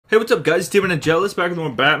Hey, what's up, guys? DemonAngelis back with more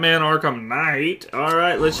Batman Arkham Knight.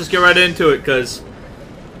 Alright, let's just get right into it, because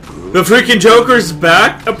the freaking Joker's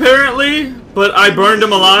back, apparently, but I burned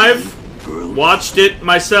him alive. Watched it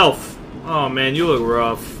myself. Oh, man, you look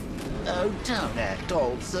rough. Oh, don't act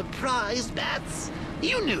all surprised, Bats.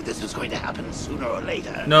 You knew this was going to happen sooner or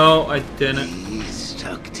later. No, I didn't. He's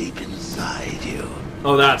stuck deep inside you.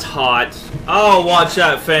 Oh, that's hot. I'll watch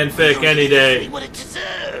that fanfic any day. What it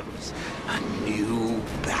deserves. A new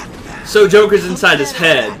Batman. So Joker's inside his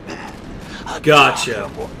head. Gotcha.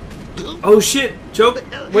 Oh shit, Joker.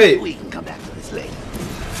 Wait. We can come back to this later.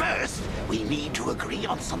 First, we need to agree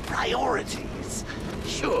on some priorities.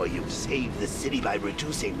 Sure, you've saved the city by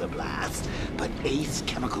reducing the blast, but Ace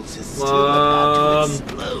Chemicals is still about to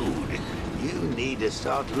explode. You need to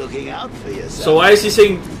start looking out for yourself. So why is he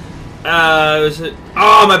saying...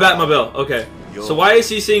 Oh, my Batmobile. Okay. So why is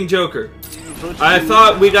he seeing Joker? I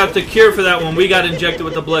thought we got the cure for that when we got injected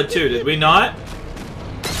with the blood too. Did we not?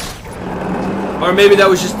 Or maybe that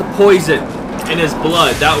was just the poison in his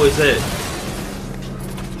blood. That was it.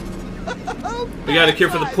 We got a cure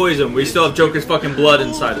for the poison. We still have Joker's fucking blood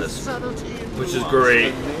inside us, which is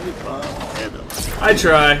great. I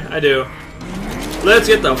try. I do. Let's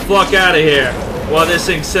get the fuck out of here while this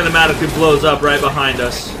thing cinematically blows up right behind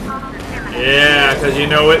us. Yeah, because you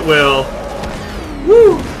know it will.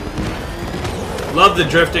 Woo! Love the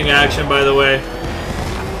drifting action, by the way.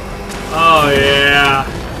 Oh, yeah.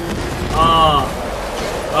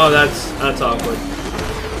 Oh, that's awkward.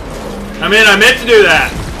 I mean, I meant to do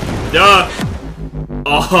that. Duh.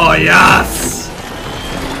 Oh, yes!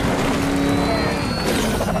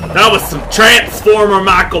 That was some Transformer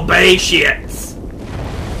Michael Bay shit.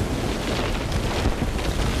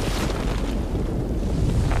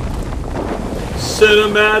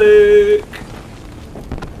 Cinematic.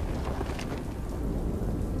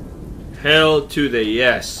 Hell to the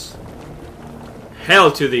yes.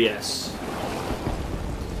 Hell to the yes.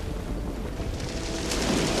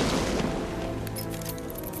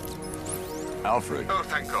 Alfred. Oh,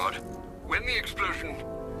 thank God. When the explosion...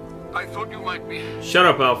 I thought you might be... Shut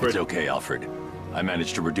up, Alfred. It's okay, Alfred. I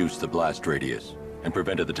managed to reduce the blast radius and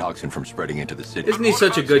prevented the toxin from spreading into the city. Isn't he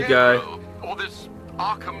such a good guy? Or this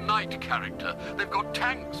Arkham Knight character. They've got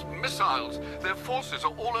tanks, missiles. Their forces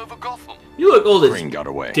are all over Gotham. You look old as Green got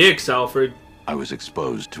away. dicks, Alfred. I was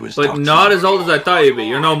exposed to his But toxin. not as old as I thought you'd be.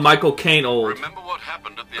 You're no Michael Caine old. Remember what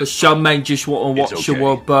happened at the... Because some men just want to watch It's the okay.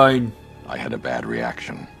 world burn. I had a bad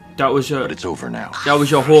reaction, That was your... but it's over now. That was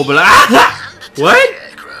your horrible... What?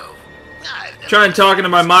 Trying talking to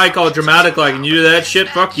my mic all dramatic like, and you do that shit?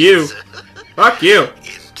 Fuck you. Fuck you.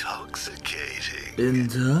 Intoxicating.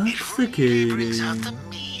 Intoxicating. Brings out the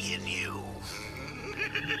me in you.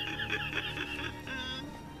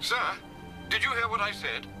 Sir, did you hear what I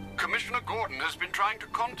said? Commissioner Gordon has been trying to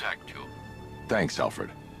contact you. Thanks, Alfred.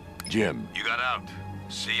 Jim. You got out.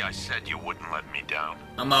 See, I said you wouldn't let me down.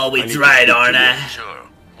 I'm I always need to right, speak to aren't you. I? Sure.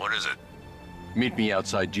 What is it? Meet me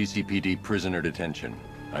outside GCPD prisoner detention.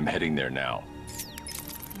 I'm heading there now.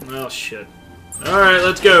 Oh, shit. Alright,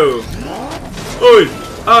 let's go. Oi!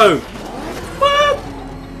 Oh!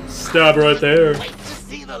 Whoop! Stop right there. Wait to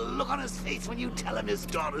see the look on his face when you tell him his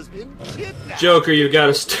daughter's been kidnapped. Joker, you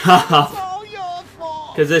gotta stop. It's all your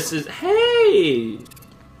fault. Because this is... Hey!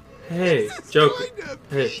 Hey, Joker.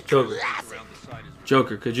 Hey, Joker.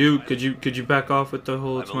 Joker, could you back off with the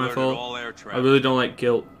whole it's my fault? I really don't like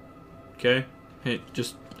guilt. Okay? Hey,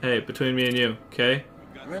 just... Hey, between me and you, okay?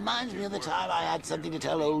 Reminds me of the time I had something to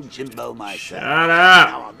tell old Jimbo myself. Shut up!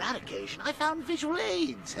 Now on that occasion, I found visual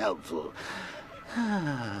aids helpful.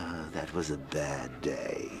 That was a bad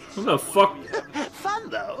day. What the fuck? Fun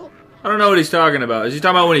though. I don't know what he's talking about. Is he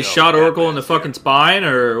talking about when he shot Oracle in the fucking spine,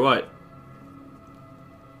 or what?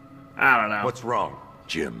 I don't know. What's wrong?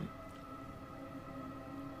 Jim.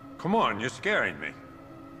 Come on, you're scaring me.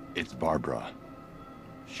 It's Barbara.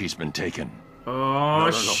 She's been taken. Oh,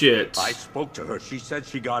 No. shit. I spoke to her. She said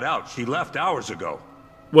she got out. She left hours ago.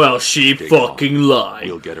 Well, she Dig fucking on. lied.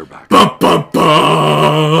 We'll get her back. Ba ba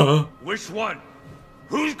ba! Which one?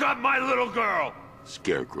 Who's got my little girl?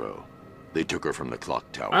 Scarecrow. They took her from the clock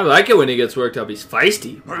tower. I like it when he gets worked up. He's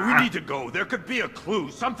feisty. Hurry, we need to go. There could be a clue.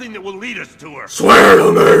 Something that will lead us to her. Swear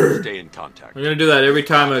to me! Stay in contact. I'm gonna do that every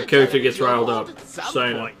time a character gets riled up. At some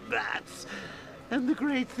Saying point, Bats. And the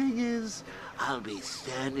great thing is, I'll be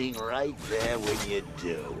standing right there when you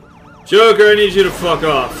do. Joker, I need you to fuck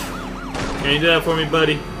off. Can you do that for me,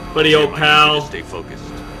 buddy? Buddy, old Jim, I need you pal. to stay focused.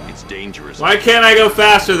 It's dangerous. Why can't I go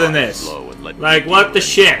faster than this? Slow and let me Like, do what it. the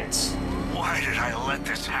shit? Why did I let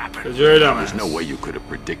this happen? Because you're a There's dumbass. no way you could have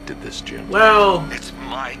predicted this, Jim. Well, It's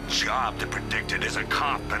my job to predict it as a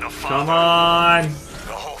cop and a father. come on.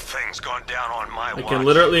 The whole Nothing's gone down on my I can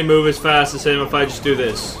literally move as fast as him if I just do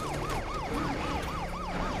this.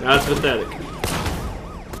 That's pathetic.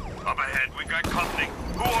 Up ahead, we got company.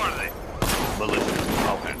 Who are they? Militia.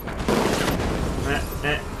 I'll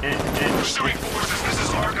handle Pursuing forces, this is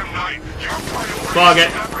Arkham Knight. Your priority Fog it.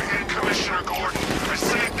 is to apprehend Commissioner Gordon. I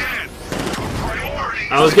say again, your priority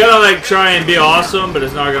I was gonna like try and be awesome, but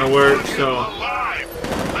it's not gonna work, so. alive.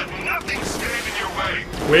 Let nothing stand in your way.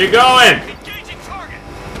 Where you going? Engaging target.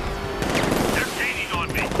 They're gaining on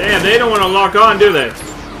me. Damn, they don't want to lock on, do they? Get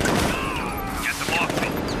them off me.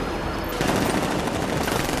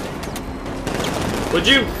 Would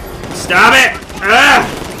you stop it?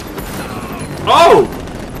 Ah! Oh!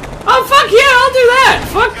 Oh, fuck yeah, I'll do that!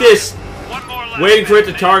 Fuck this One more left. waiting for it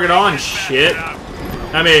to target on shit.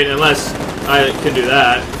 I mean, unless I can do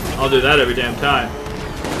that. I'll do that every damn time.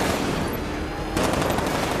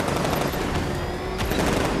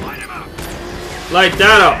 Light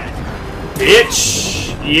that up. Bitch!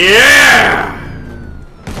 Yeah!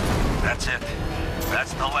 That's it.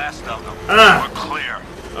 That's the last of them. Ah. We're clear.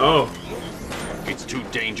 Oh. It's too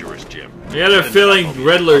dangerous, Jim. Yeah, they're feeling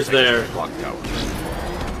Riddler's there. Clock tower.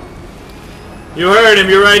 You heard him,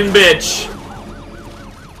 you're riding bitch.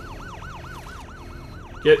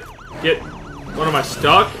 Get. What am I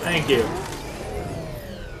stuck? Thank you.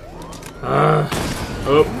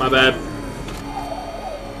 Oh, my bad.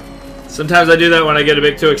 Sometimes I do that when I get a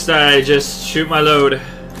bit too excited. I just shoot my load.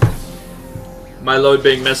 My load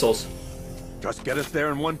being missiles Just get us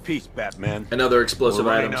there in one piece, Batman. and other explosive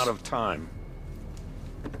We're running items. out of time.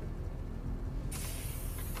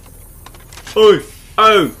 Oi!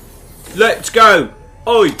 Oh! Let's go!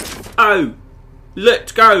 Oi! Oh!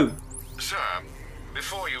 Let's go! Sir,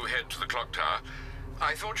 before you head to the clock tower,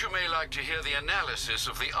 I thought you may like to hear the analysis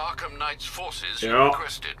of the Arkham Knight's forces you Yeah.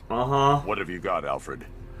 requested. Uh-huh. What have you got, Alfred?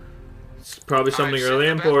 It's probably something I've really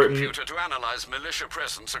sent the important. computer to analyze militia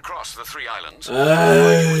presence across the 3 islands. Oh.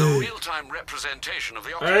 With a real-time representation of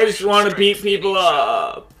the I just want to beat strength in people each zone.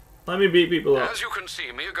 up. Let me beat people up. As you can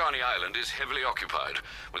see, Miagani Island is heavily occupied,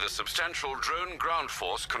 with a substantial drone ground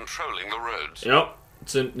force controlling the roads. Yep.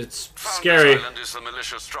 It's Founders scary. Island is the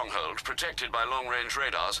militia stronghold, protected by long-range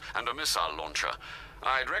radars and a missile launcher.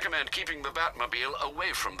 I'd recommend keeping the Batmobile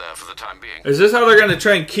away from there for the time being. Is this how they're going to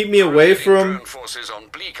try and keep me away from... Drone forces on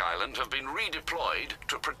Bleak Island have been redeployed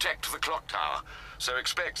to protect the clock tower, so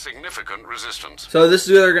expect significant resistance. So this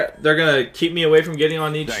is where they're going to keep me away from getting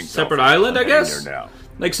on each Thanks, separate Alfred. island, I I'm heading guess? there now.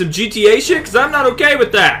 Like some GTA shit? Because I'm not okay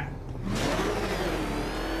with that.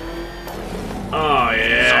 Oh,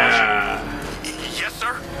 yeah. Yes,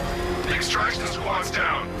 sir. The extraction squad's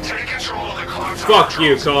down. Take control of the clock tower. Fuck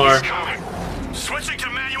you, car. He's coming. Switching to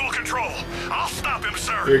manual control. I'll stop him,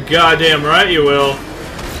 sir. You're goddamn right you will.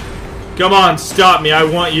 Come on, stop me. I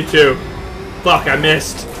want you to. Fuck, I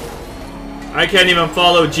missed. I can't even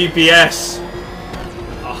follow GPS.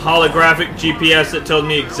 A holographic GPS that told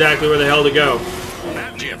me exactly where the hell to go.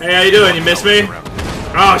 Hey, how you doing? You missed me?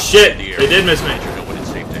 Oh, shit. They did miss me.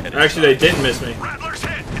 Actually, they didn't miss me. Rattler's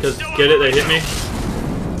hit. Because, get it? They hit me?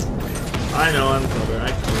 I know, I'm clever.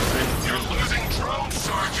 You're losing drone,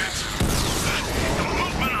 Sergeant. The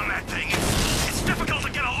movement on that thing, it's difficult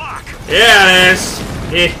to get a lock. Yeah, it is.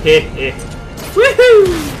 Heh.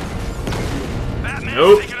 Woohoo! Batman's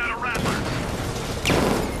Nope. taking out a Rattler.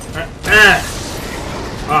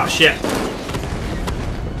 Oh, shit.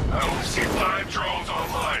 I only see 5 drones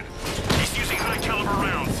online. He's using high caliber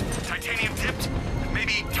rounds. Titanium tipped,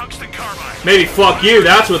 maybe tungsten carbide. Maybe fuck you,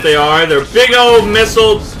 that's what they are. They're big old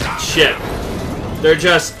missile shit. They're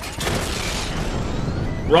just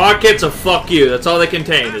rockets of fuck you. That's all they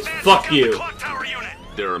contain is fuck you. Clock tower unit.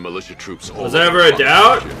 There are militia troops all Was over there ever the a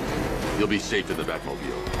doubt? clock tower. You'll be safe in the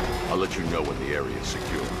Batmobile. I'll let you know when the area is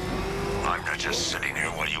secure. I'm not just sitting here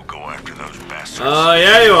while you go after those bastards. Oh,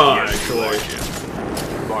 yeah, you are, Yes, you are, actually.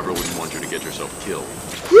 Jim. Barbara wouldn't want you to get yourself killed.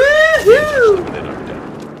 Woohoo! Within our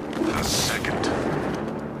debt. A second.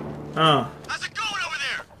 Oh. How's it going over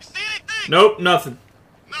there? You see anything? Nope, nothing.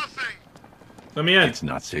 Nothing. Let me in. It's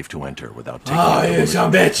not safe to enter without taking Oh, out the you son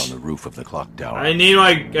of a windows bitch. on the roof of the clock tower. I need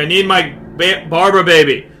my Barbara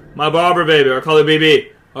baby. My Barbara baby. Or call her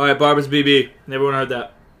BB. Alright, Barbara's BB. Everyone heard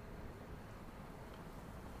that.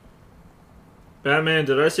 Batman,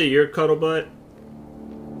 did I say your cuddle butt?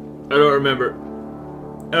 I don't remember.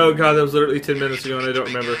 Oh god, that was literally 10 minutes ago and I don't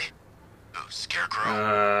remember. Oh, Scarecrow.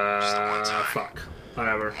 Just the one time. Fuck.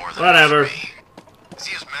 Whatever. More than Whatever. enough for me. Is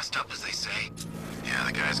he as messed up as they say? Yeah,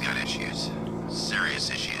 the guy's got issues. Serious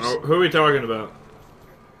issues. Oh, who are we talking about?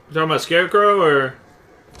 We talking about Scarecrow or?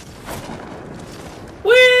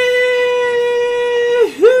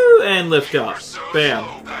 Wee-hoo! And lift up. Bam.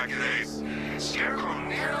 Scarecrow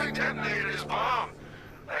nearly dead.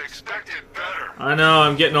 I know,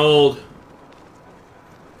 I'm getting old.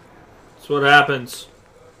 That's what happens.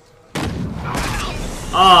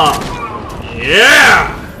 Ah!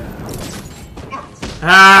 Yeah!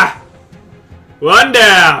 Ah! One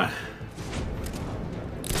down!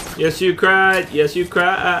 Yes, you cried. Yes, you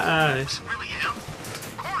cried.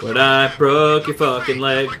 When I broke your fucking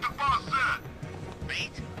leg.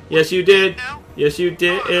 Yes, you did. Yes, you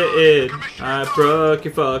did. I broke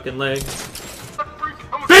your fucking leg.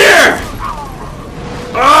 Beer!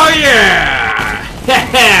 Oh, yeah!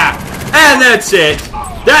 And that's it.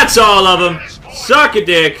 That's all of them. Suck a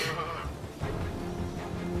dick.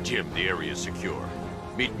 Jim, the area is secure.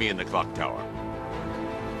 Meet me in the clock tower.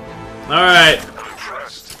 Alright.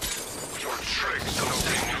 Your tricks don't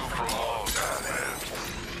stay new for long,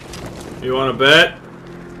 Batman. You wanna bet?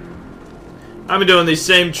 I've been doing these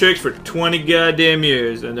same tricks for 20 goddamn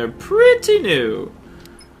years, and they're pretty new.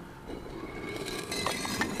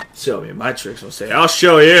 Show me my tricks, will say. I'll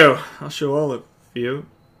show you. I'll show all of you.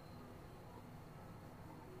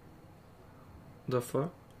 The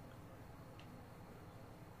fuck?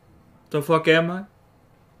 The fuck am I?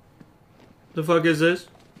 The fuck is this?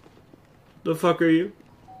 The fuck are you?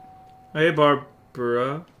 Hey,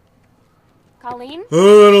 Barbara. Colleen?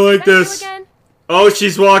 Oh, I don't like Is that this. you again? Oh,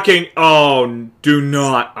 she's walking. Oh, do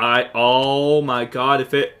not. Oh my god,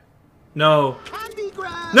 if it. No.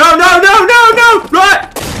 No, no, no, no, no!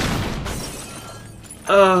 Right!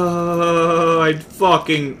 Oh, I'd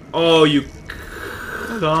fucking. Oh, you.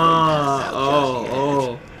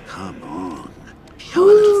 Oh. Come on. Show a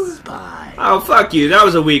little spine. Oh, fuck you. That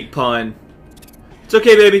was a weak pun. It's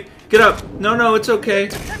okay, baby. Get up. No, it's okay.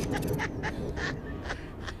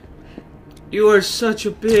 You are such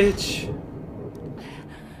a bitch.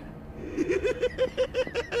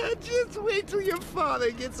 Just wait till your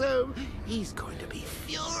father gets home. He's going to be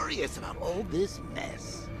furious about all this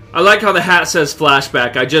mess. I like how the hat says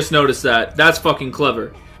flashback. I just noticed that. That's fucking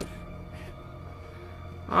clever.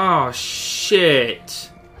 Oh, shit.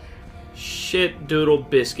 Shit doodle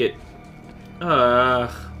biscuit. Ugh.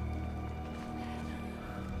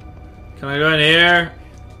 Can I go in here?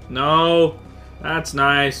 No. That's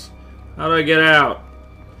nice. How do I get out?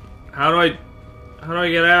 How do I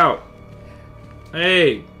get out?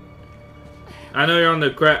 Hey. I know you're on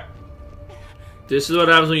the crap. This is what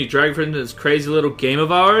happens when you drag friends into this crazy little game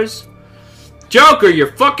of ours? Joker,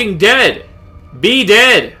 you're fucking dead! Be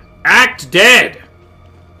dead! Act dead!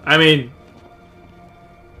 I mean...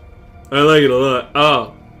 I like it a lot.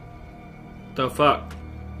 Oh. The fuck?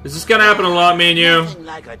 Is this gonna happen a lot, me and you? Nothing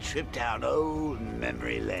like a trip down old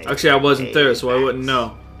memory lane. Actually, I wasn't there, so I wouldn't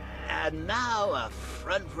know. And now a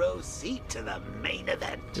front row seat to the main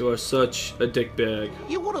event. You are such a dickbag.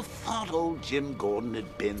 You would have thought old Jim Gordon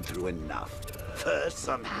had been through enough. First,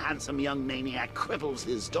 some handsome young maniac cripples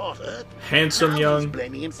his daughter. Handsome Now young? he's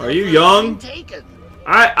blaming himself Are you for young? having taken.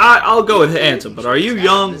 I'll go with handsome, but are you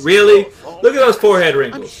young? Really? Look at those forehead I'm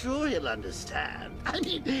wrinkles. sure he'll understand. I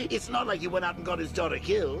mean, it's not like he went out and got his daughter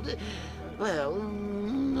killed. Well,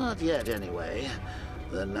 not yet anyway.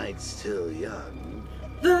 The night's still young.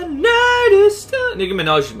 The night is still... Nicki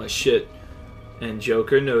Minaj is my shit. And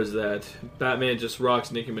Joker knows that. Batman just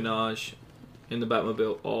rocks Nicki Minaj in the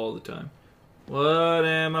Batmobile all the time. What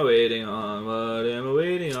am I waiting on? What am I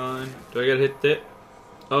waiting on? Do I gotta hit that?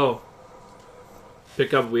 Oh.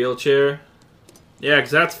 Pick up wheelchair. Yeah,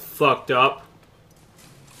 because that's fucked up.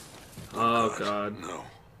 Oh, God. No.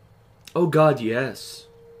 Oh, God, yes.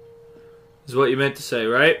 Is what you meant to say,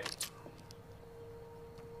 right?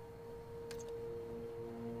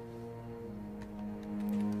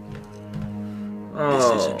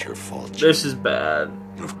 Oh, This isn't your fault, Jim. this is bad.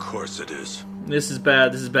 Of course it is. This is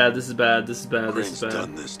bad, this is bad, this is bad, this is bad, this is Crane's bad.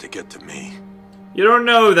 done this to get to me. You don't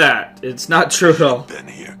know that. It's not true at all. Been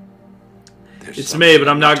here. There's It's something me, but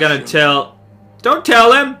I'm not to gonna do. tell. Don't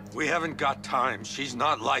tell him! We haven't got time. She's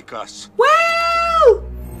not like us. Well!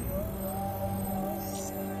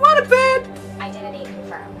 What a bad. Identity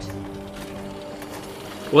confirmed.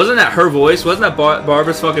 Wasn't that her voice? Wasn't that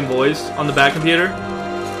Barbara's fucking voice on the back computer?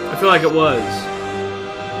 I feel like it was.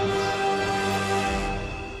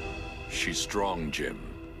 She's strong, Jim.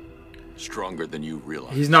 Stronger than you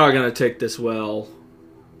realize. He's not gonna take this well.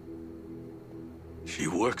 She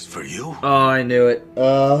works for you? Oh, I knew it.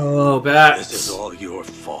 Oh, Bats. This is all your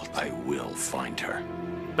fault. I will find her.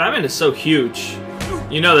 Batman is so huge.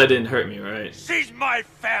 You know that didn't hurt me, right? She's my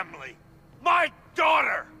family. My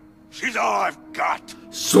daughter. She's all I've got.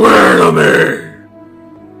 Swear to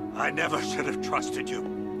me! I never should have trusted you.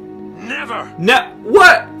 Never. No,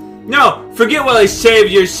 what? No, forget what I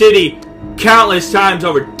saved your city countless times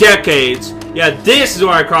over decades. Yeah, this is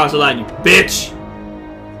where I cross the line, you bitch.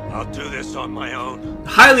 I'll do this on my own.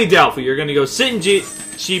 Highly doubtful you're gonna go sit in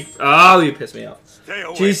Oh, you pissed me off. Stay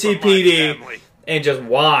away GCPD from my family. and just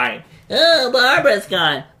whine. Oh, Barbara's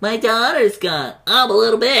gone. My daughter's gone. I'm a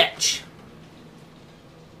little bitch.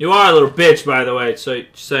 You are a little bitch, by the way, so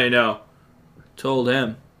you know. Told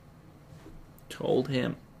him.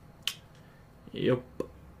 Yep.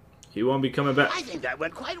 He won't be coming back. I think that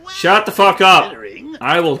went quite well. Shut the fuck up. Considering-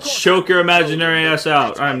 I will choke your imaginary ass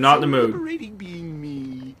out. I am not in the mood. Liberating being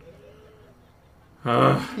me.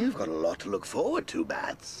 Ugh. You've got a lot to look forward to,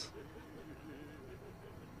 Bats.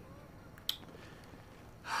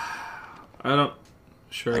 I don't...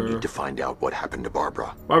 Sure. I need to find out what happened to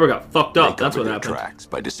Barbara. Barbara got fucked up. They That's what covered their happened. tracks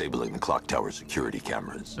by disabling the clock tower security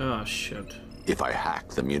cameras. Oh, shit. If I hack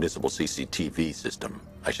the municipal CCTV system,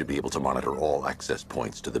 I should be able to monitor all access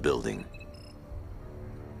points to the building.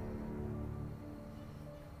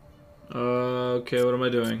 Okay, what am I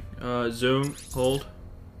doing? Zoom, hold.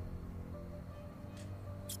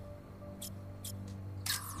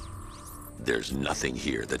 There's nothing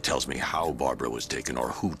here that tells me how Barbara was taken or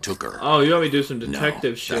who took her. Oh, you want me to do some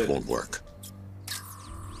detective No, shit? that won't work.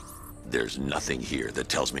 There's nothing here that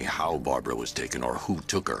tells me how Barbara was taken or who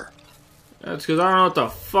took her. That's because I don't know what the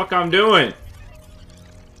fuck I'm doing.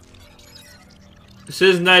 This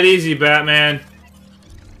isn't that easy, Batman.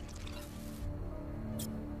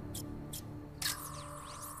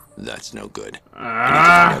 That's no good. I need to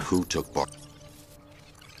Ah! find out who took Barbara.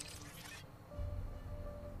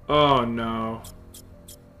 Oh, no.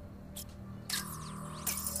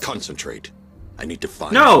 Concentrate. I need to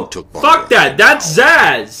find No! who took Barbara. Fuck that! That's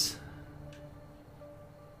Zaz!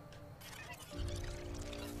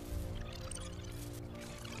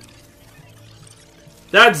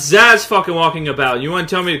 That's Zaz fucking walking about. You want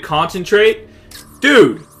to tell me to concentrate?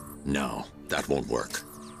 Dude! No, that won't work.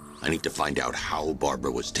 I need to find out how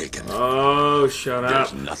Barbara was taken. Oh, shut up.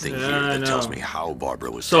 There's nothing Yeah, here I that know. tells me how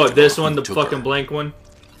Barbara was So taken. this or one, who the took fucking her. blank one?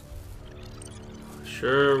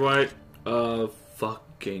 Sure, white.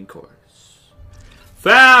 Fucking course.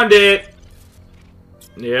 Found it!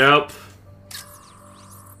 Yep.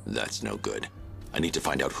 That's no good. I need to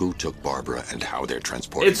find out who took Barbara and how they're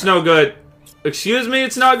transporting It's her. no good. Excuse me,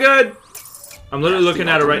 it's not good? I'm literally That's looking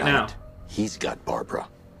the at it Arkham right Knight. now. He's got Barbara.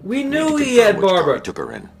 We Need knew to he confirm had which car Barbara. he took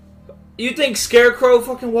her in. You think Scarecrow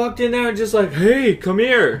fucking walked in there and just like, hey, come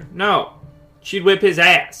here? No. She'd whip his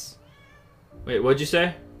ass. Wait, what'd you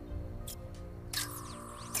say?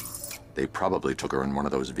 They probably took her in one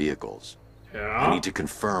of those vehicles. I Yeah. need to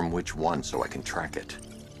confirm which one so I can track it.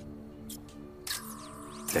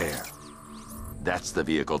 There. That's the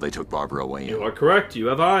vehicle they took Barbara away You in. are correct. You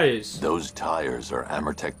have eyes. Those tires are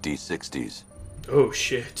Amertech D60s. Oh,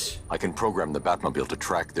 shit. I can program the Batmobile to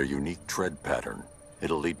track their unique tread pattern.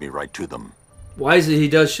 It'll lead me right to them. Why is it he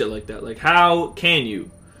does shit like that? Like, how can you?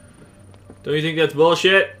 Don't you think that's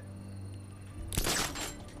bullshit?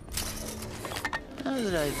 Now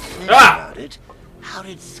that I think Ah! about it, how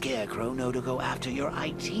did Scarecrow know to go after your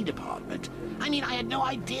IT department? I mean, I had no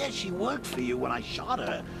idea she worked for you when I shot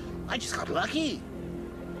her. I just got lucky.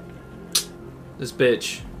 This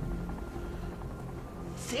bitch.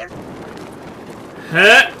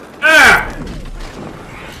 Huh? Ah!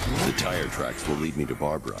 The tire tracks will lead me to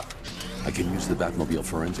Barbara. I can use the Batmobile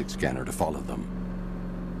forensic scanner to follow them.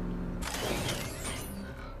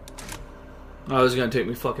 Oh, this is gonna take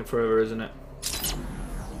me fucking forever, isn't it?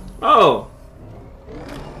 Oh!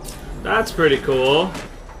 That's pretty cool.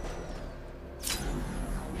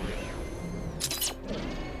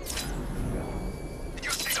 Did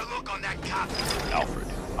you see the look on that cop? Alfred,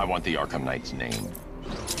 I want the Arkham Knight's name.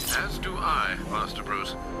 As do I, Master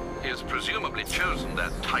Bruce. He has presumably chosen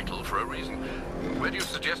that title for a reason. Where do you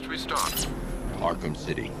suggest we start? Arkham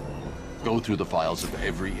City. Go through the files of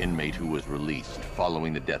every inmate who was released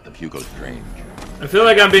following the death of Hugo Strange. I feel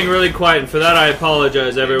like I'm being really quiet, and for that I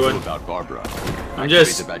apologize, everyone. About Barbara. I'm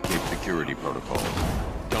just... Activate the Batcave security protocol.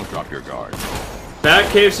 Don't drop your guard.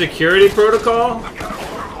 Batcave security protocol?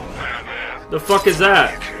 The fuck is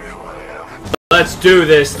that? Let's do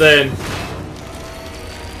this then.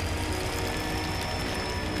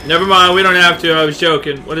 Never mind, we don't have to, I was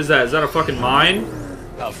joking. What is that? Is that a fucking mine?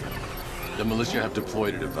 Alfred, the militia have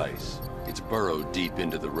deployed a device. It's burrowed deep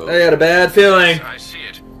into the road. I got a bad feeling. I see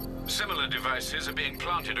it. Similar devices are being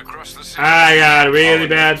planted across the city. I got a really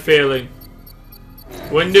bad feeling.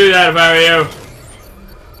 Wouldn't do that if I were you.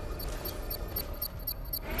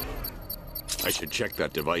 I should check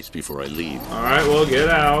that device before I leave. Alright, well, get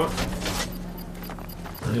out.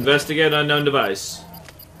 Investigate unknown device.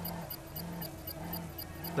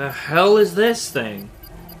 The hell is this thing?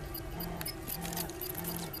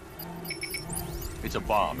 It's a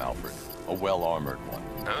bomb, Alfred. A well-armored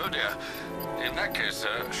one. Oh dear. In that case,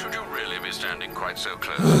 sir, should you really be standing quite so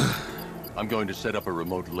close? I'm going to set up a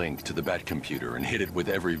remote link to the Bat computer and hit it with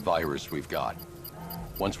every virus we've got.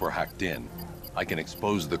 Once we're hacked in, I can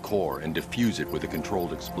expose the core and defuse it with a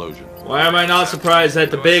controlled explosion. Why am I not surprised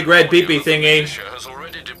that the big red beepy thingy has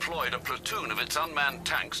already deployed a platoon of its unmanned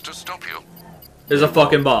tanks to stop you. is a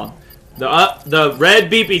fucking bomb? The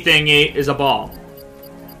red beepy thingy is a bomb.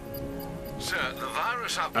 Sir, the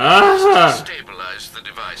virus has stabilized the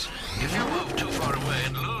device. If you move too far away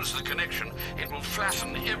and lose the connection, it will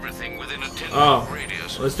flatten everything within a 10-mile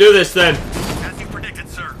radius. Let's do this then. As you predicted,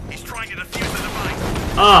 sir, he's trying to defuse the device.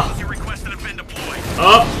 Ah. As you requested have been deployed.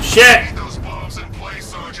 Oh, shit. Those bombs in place,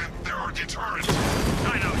 Sergeant. There are deterrents.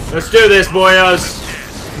 I know, sir. Let's do this, boyos.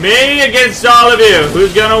 Me against all of you.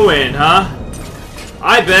 Who's gonna win, huh?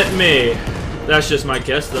 I bet me. That's just my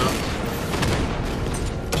guess, though.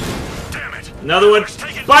 Damn it. Another one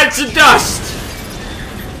bites the dust.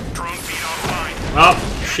 Drone feed offline. Oh,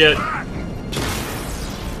 shit.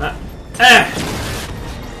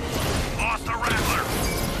 Lost the Rattler.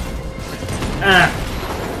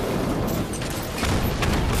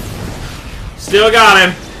 Still got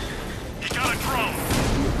him. He got a drone.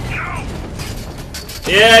 No.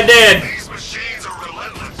 Yeah, I did. These machines are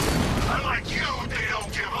relentless. Unlike you, they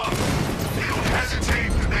don't give up. They don't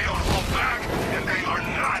hesitate, they don't hold back, and they are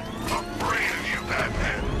not afraid of you,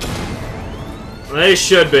 Batman. They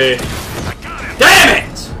should be. I got him. Damn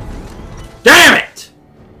it! Damn it!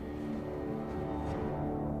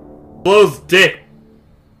 Blows dick.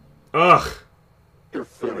 Ugh. You're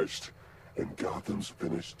finished. And Gotham's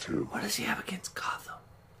finished too. What does he have against Gotham?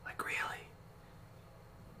 Like, really?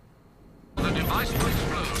 The device will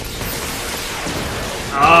explode.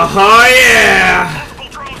 Oh, yeah! Multiple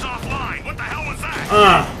drones offline. What the hell was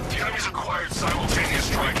that? The enemy's acquired simultaneous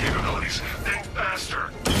strike capabilities. Think faster.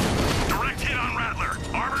 Direct hit on Rattler.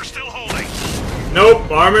 Armor still holding. Nope,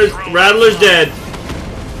 Rattler's dead.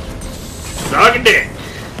 Suck a dick.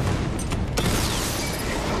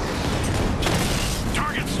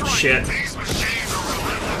 Target strike. Shit. These machines are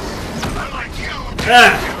relentless. Unlike you,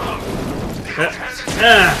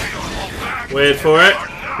 Wait for it.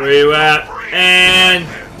 Where you at? And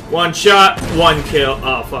one shot, one kill.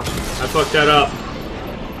 Oh, fuck. I fucked that up.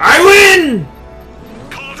 I win!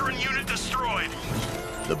 Cauldron unit destroyed.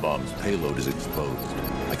 The bomb's payload is exposed.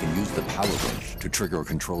 I can use the power wrench to trigger a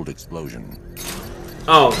controlled explosion.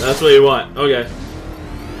 Oh, that's what you want. Okay.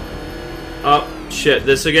 Oh, shit.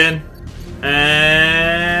 This again?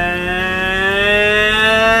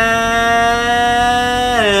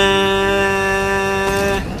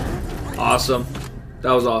 Awesome.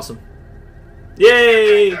 That was awesome.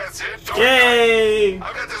 Yay! That's it, Dark Yay! Knight.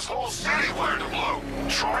 I've got this whole city wired to blow.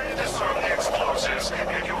 Try and disarm the explosives,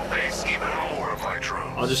 and you'll face even more of my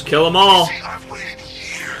drones. I'll just kill them all. See, I've waited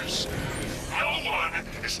years. No one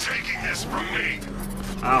is taking this from me.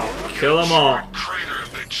 I'll kill them all. Crater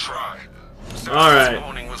if they try. Alright. This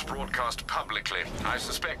warning was broadcast publicly. I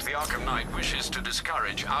suspect the Arkham Knight wishes to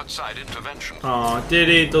discourage outside intervention. Aw,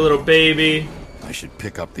 Diddy, the little baby. I should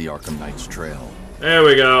pick up the Arkham Knight's trail. There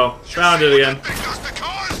we go. Found it again. Just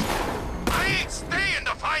because I ain't staying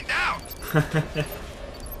to find out.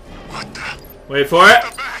 What the? Wait for it.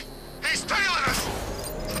 The bat. He's tailing us.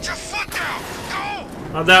 Put your foot down.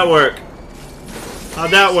 Go. How'd that work?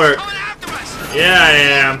 How'd that work? Coming after us. Yeah, I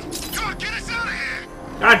am. Come on, get us out of here.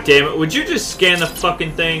 God damn it. Would you just scan the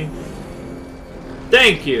fucking thing?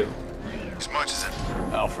 Thank you. As much as it.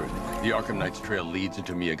 Alfred, the Arkham Knight's trail leads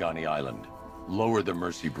into Miagani Island. Lower the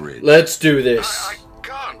Mercy Bridge. Let's do this. I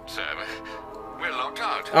can't, we're locked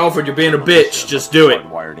out. Alfred, you're being a bitch. Just do it.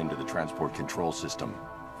 Wired into the transport control system.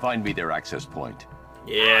 Find me their access point.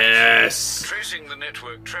 Yes. Tracing the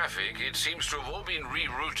network traffic, it seems to have all been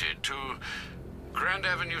rerouted to Grand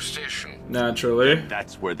Avenue Station. Naturally.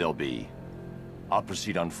 That's where they'll be. I'll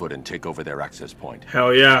proceed on foot and take over their access point.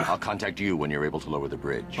 Hell yeah. I'll contact you when you're able to lower the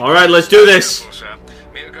bridge. Alright, let's do this. Careful, sir.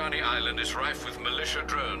 Miagani Island is rife with militia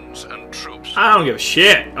drones and troops. I don't give a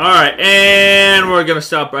shit. Alright, and we're gonna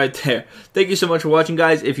stop right there. Thank you so much for watching,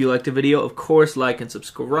 guys. If you liked the video, of course, like and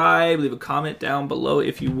subscribe. Leave a comment down below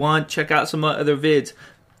if you want. Check out some other vids.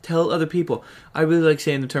 Tell other people. I really like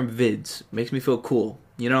saying the term vids. Makes me feel cool.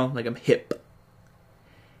 You know, like I'm hip.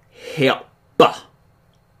 Hip.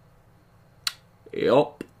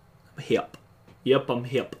 Yup. I'm hip. Yep, I'm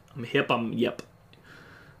hip. I'm hip, I'm yep.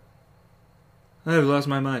 I've lost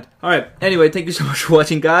my mind. Alright, anyway, thank you so much for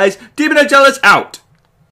watching, guys. DemonAngelis out!